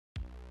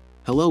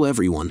Hello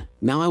everyone,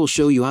 now I will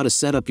show you how to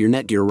set up your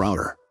Netgear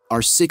router,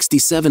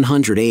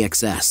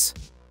 R6700AXS.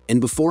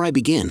 And before I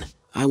begin,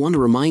 I want to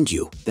remind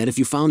you that if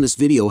you found this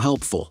video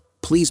helpful,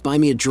 please buy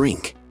me a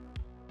drink.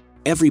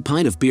 Every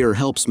pint of beer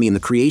helps me in the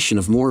creation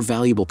of more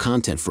valuable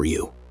content for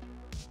you.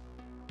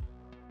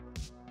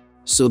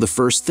 So the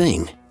first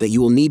thing that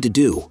you will need to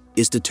do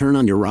is to turn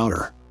on your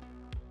router.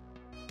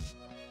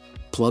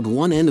 Plug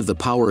one end of the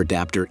power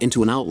adapter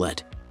into an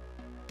outlet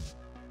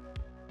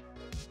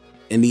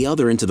and the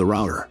other into the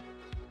router.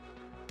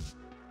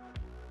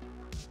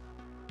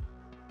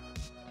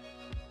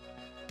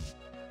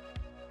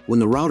 When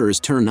the router is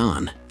turned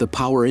on, the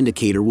power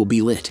indicator will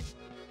be lit.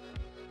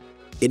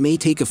 It may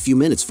take a few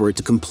minutes for it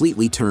to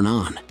completely turn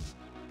on.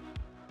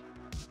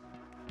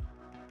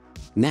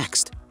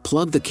 Next,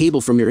 plug the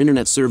cable from your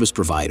internet service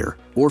provider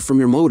or from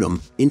your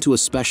modem into a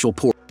special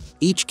port.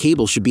 Each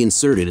cable should be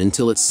inserted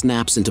until it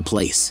snaps into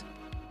place.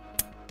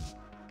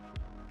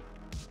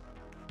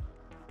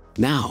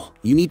 Now,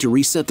 you need to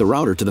reset the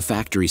router to the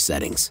factory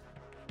settings.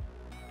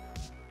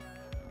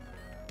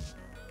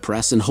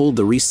 Press and hold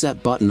the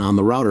reset button on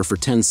the router for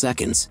 10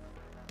 seconds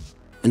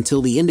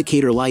until the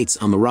indicator lights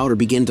on the router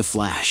begin to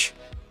flash.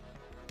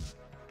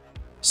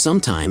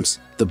 Sometimes,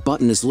 the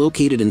button is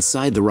located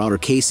inside the router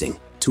casing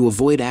to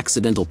avoid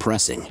accidental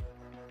pressing.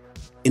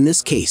 In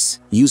this case,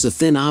 use a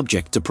thin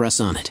object to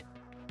press on it.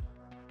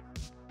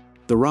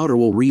 The router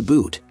will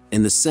reboot,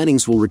 and the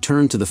settings will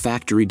return to the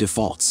factory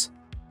defaults.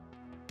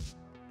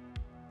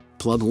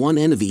 Plug one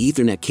end of the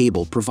Ethernet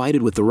cable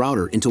provided with the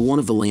router into one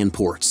of the LAN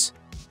ports.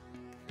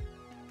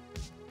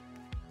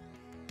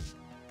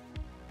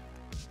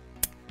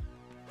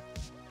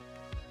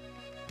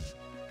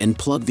 And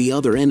plug the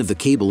other end of the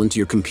cable into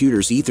your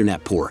computer's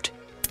Ethernet port.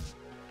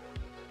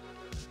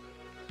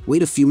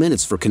 Wait a few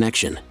minutes for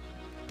connection.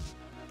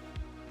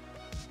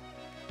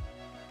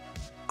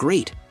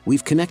 Great,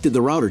 we've connected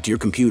the router to your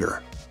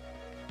computer.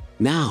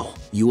 Now,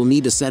 you will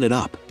need to set it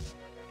up.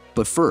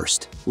 But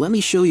first, let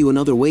me show you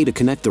another way to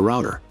connect the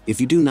router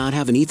if you do not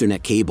have an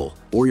Ethernet cable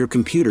or your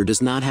computer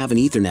does not have an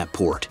Ethernet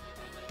port.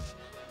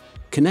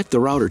 Connect the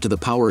router to the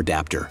power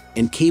adapter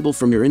and cable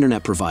from your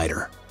internet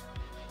provider.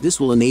 This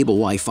will enable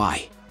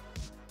Wi-Fi.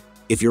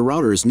 If your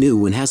router is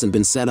new and hasn't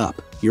been set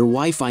up, your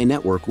Wi-Fi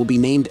network will be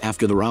named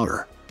after the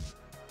router.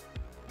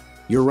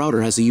 Your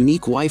router has a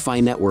unique Wi-Fi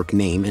network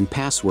name and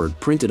password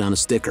printed on a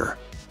sticker.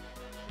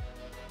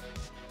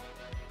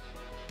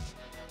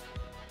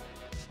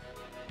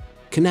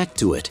 Connect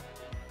to it.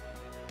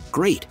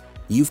 Great,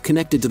 you've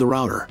connected to the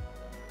router.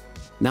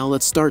 Now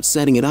let's start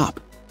setting it up.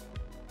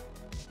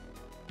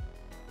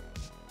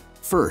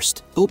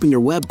 First, open your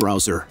web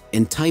browser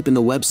and type in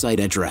the website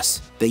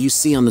address that you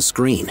see on the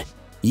screen.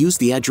 Use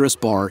the address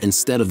bar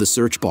instead of the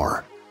search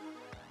bar.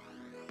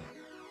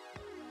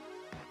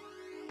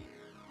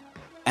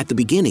 At the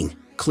beginning,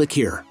 click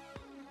here.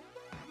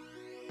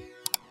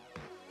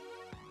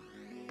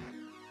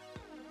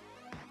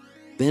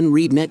 Then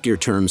read Netgear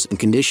terms and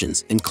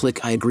conditions and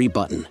click I agree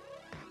button.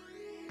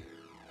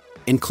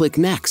 And click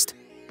Next.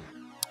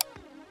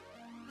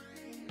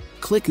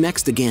 Click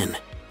Next again.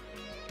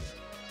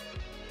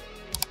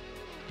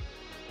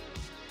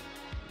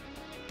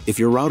 If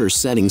your router's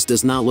settings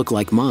does not look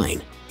like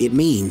mine, it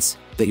means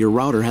that your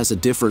router has a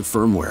different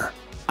firmware.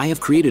 I have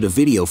created a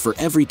video for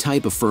every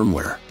type of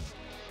firmware.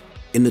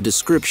 In the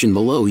description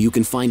below you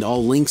can find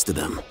all links to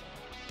them.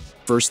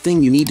 First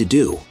thing you need to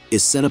do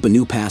is set up a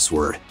new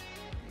password.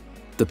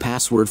 The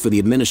password for the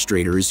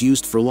administrator is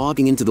used for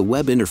logging into the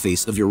web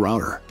interface of your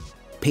router.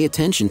 Pay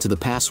attention to the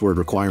password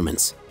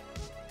requirements.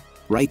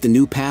 Write the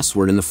new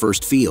password in the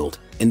first field,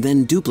 and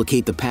then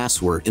duplicate the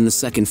password in the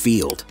second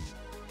field.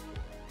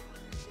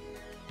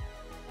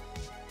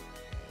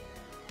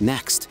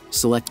 Next,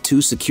 select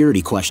 2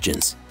 security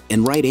questions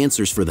and write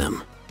answers for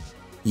them.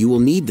 You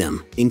will need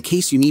them in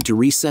case you need to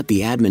reset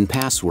the admin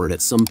password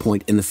at some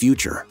point in the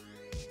future.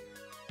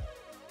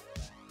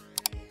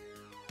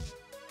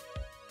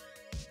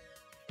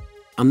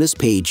 On this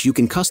page, you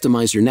can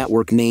customize your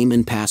network name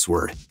and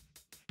password.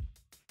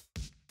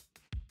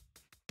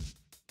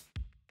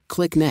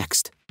 Click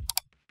Next.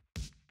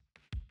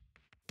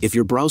 If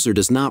your browser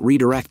does not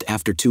redirect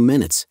after 2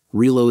 minutes,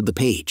 reload the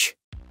page.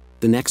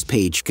 The next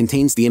page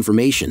contains the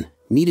information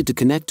needed to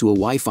connect to a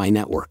Wi-Fi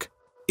network.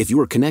 If you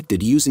are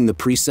connected using the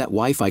preset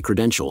Wi-Fi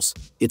credentials,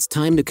 it's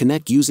time to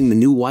connect using the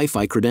new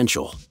Wi-Fi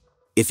credential.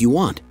 If you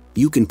want,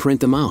 you can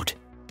print them out.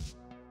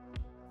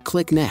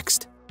 Click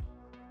Next.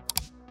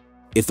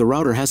 If the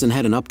router hasn't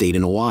had an update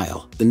in a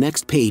while, the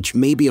next page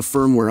may be a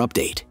firmware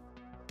update.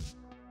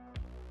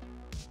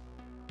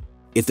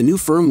 If the new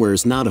firmware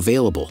is not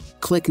available,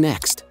 click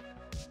Next.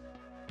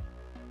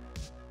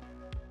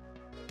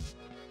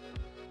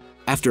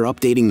 After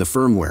updating the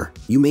firmware,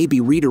 you may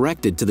be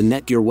redirected to the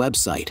Netgear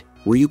website,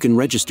 where you can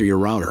register your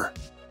router.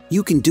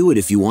 You can do it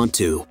if you want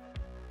to.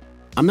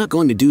 I'm not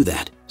going to do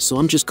that, so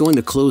I'm just going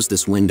to close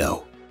this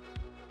window.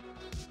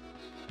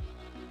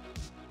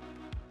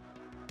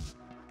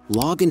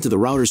 Log into the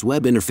router's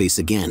web interface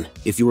again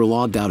if you were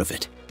logged out of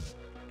it.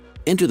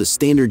 Enter the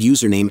standard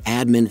username,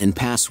 admin, and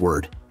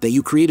password, that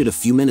you created a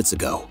few minutes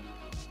ago.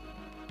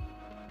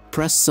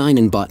 Press Sign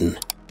In button.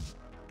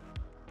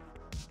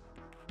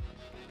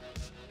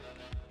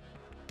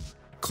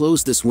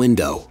 Close this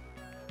window.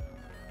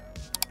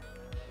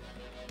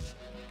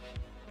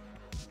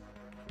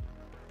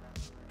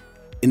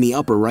 In the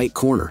upper right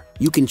corner,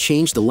 you can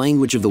change the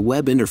language of the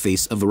web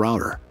interface of the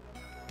router.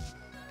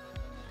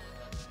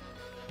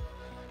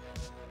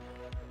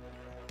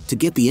 To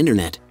get the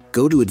internet,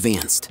 go to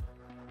Advanced.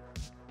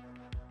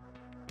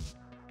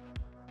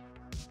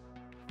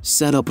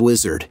 Setup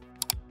Wizard.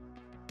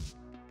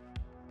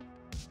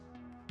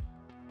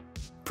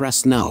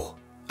 Press No.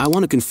 I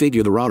want to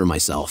configure the router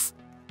myself.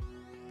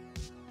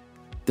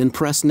 Then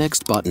press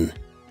Next button.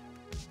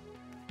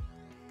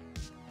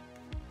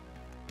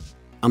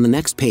 On the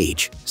next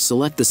page,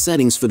 select the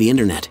settings for the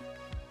internet.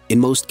 In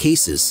most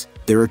cases,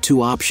 there are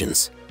two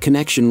options: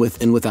 connection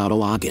with and without a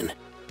login.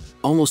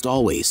 Almost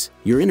always,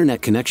 your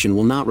internet connection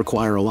will not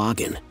require a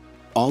login.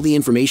 All the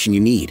information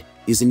you need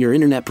is in your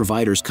internet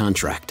provider's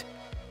contract.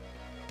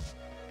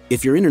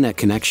 If your internet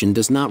connection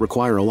does not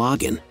require a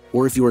login,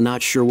 or if you are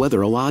not sure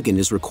whether a login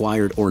is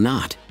required or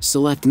not,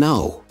 select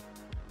No.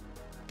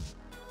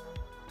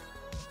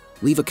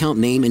 Leave account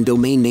name and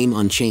domain name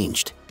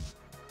unchanged.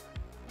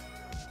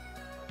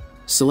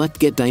 Select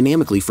Get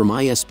Dynamically from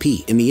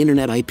ISP in the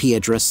Internet IP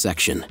address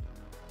section.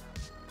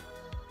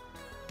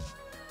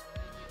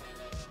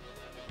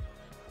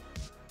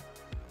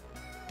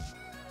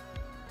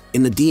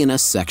 In the DNS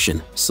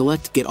section,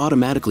 select Get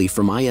Automatically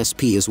from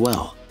ISP as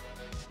well.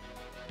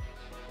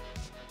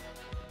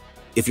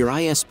 If your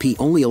ISP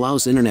only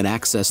allows internet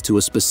access to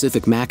a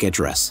specific MAC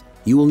address,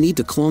 you will need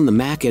to clone the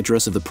MAC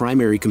address of the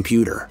primary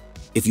computer.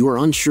 If you are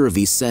unsure of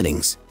these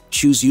settings,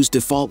 choose Use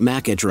Default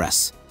MAC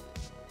Address.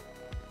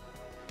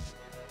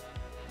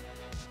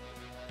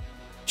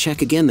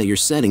 Check again that your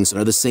settings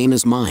are the same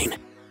as mine.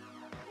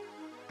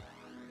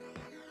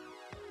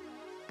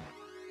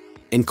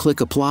 And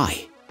click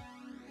Apply.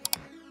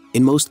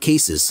 In most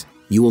cases,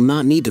 you will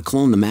not need to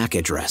clone the MAC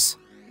address.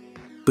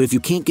 But if you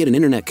can't get an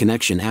internet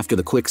connection after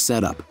the quick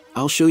setup,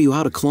 I'll show you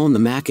how to clone the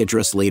MAC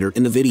address later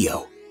in the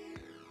video.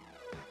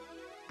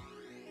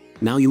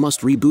 Now you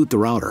must reboot the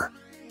router.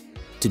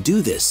 To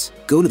do this,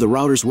 go to the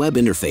router's web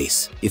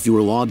interface if you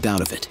were logged out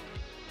of it.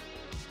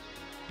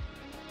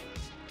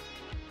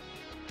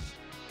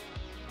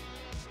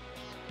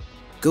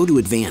 Go to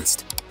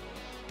Advanced.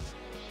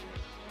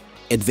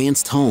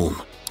 Advanced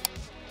Home.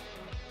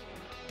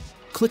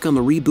 Click on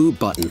the Reboot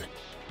button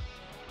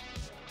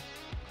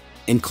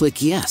and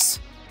click Yes.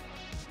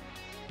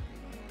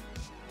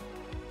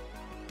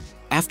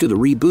 After the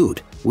reboot,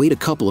 wait a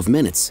couple of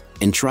minutes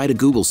and try to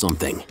Google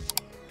something.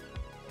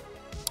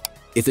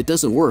 If it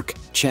doesn't work,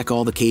 check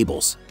all the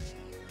cables.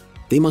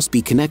 They must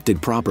be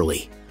connected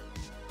properly.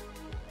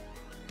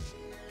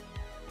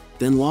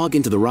 Then log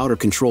into the router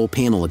control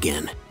panel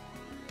again.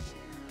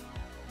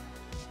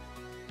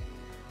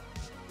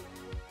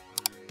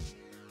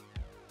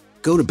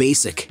 Go to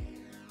Basic,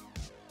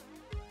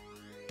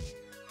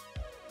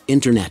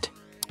 Internet,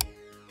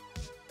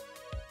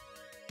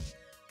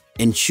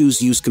 and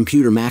choose Use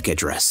Computer MAC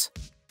Address.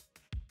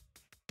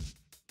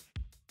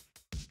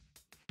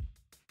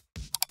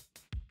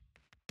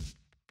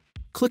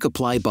 Click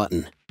Apply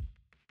button.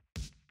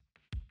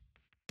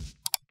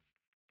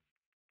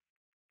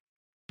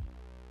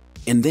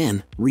 And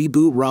then,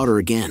 reboot router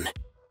again.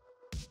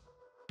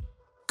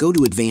 Go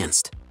to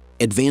Advanced,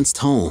 Advanced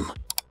Home.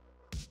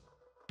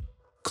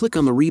 Click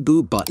on the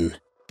Reboot button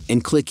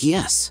and click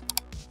Yes.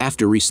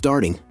 After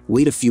restarting,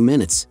 wait a few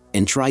minutes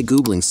and try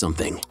Googling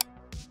something.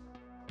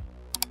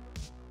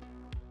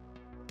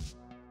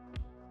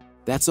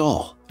 That's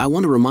all. I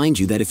want to remind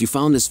you that if you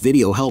found this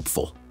video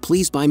helpful,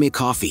 please buy me a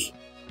coffee.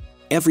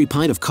 Every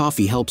pint of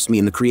coffee helps me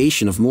in the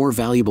creation of more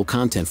valuable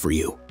content for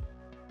you.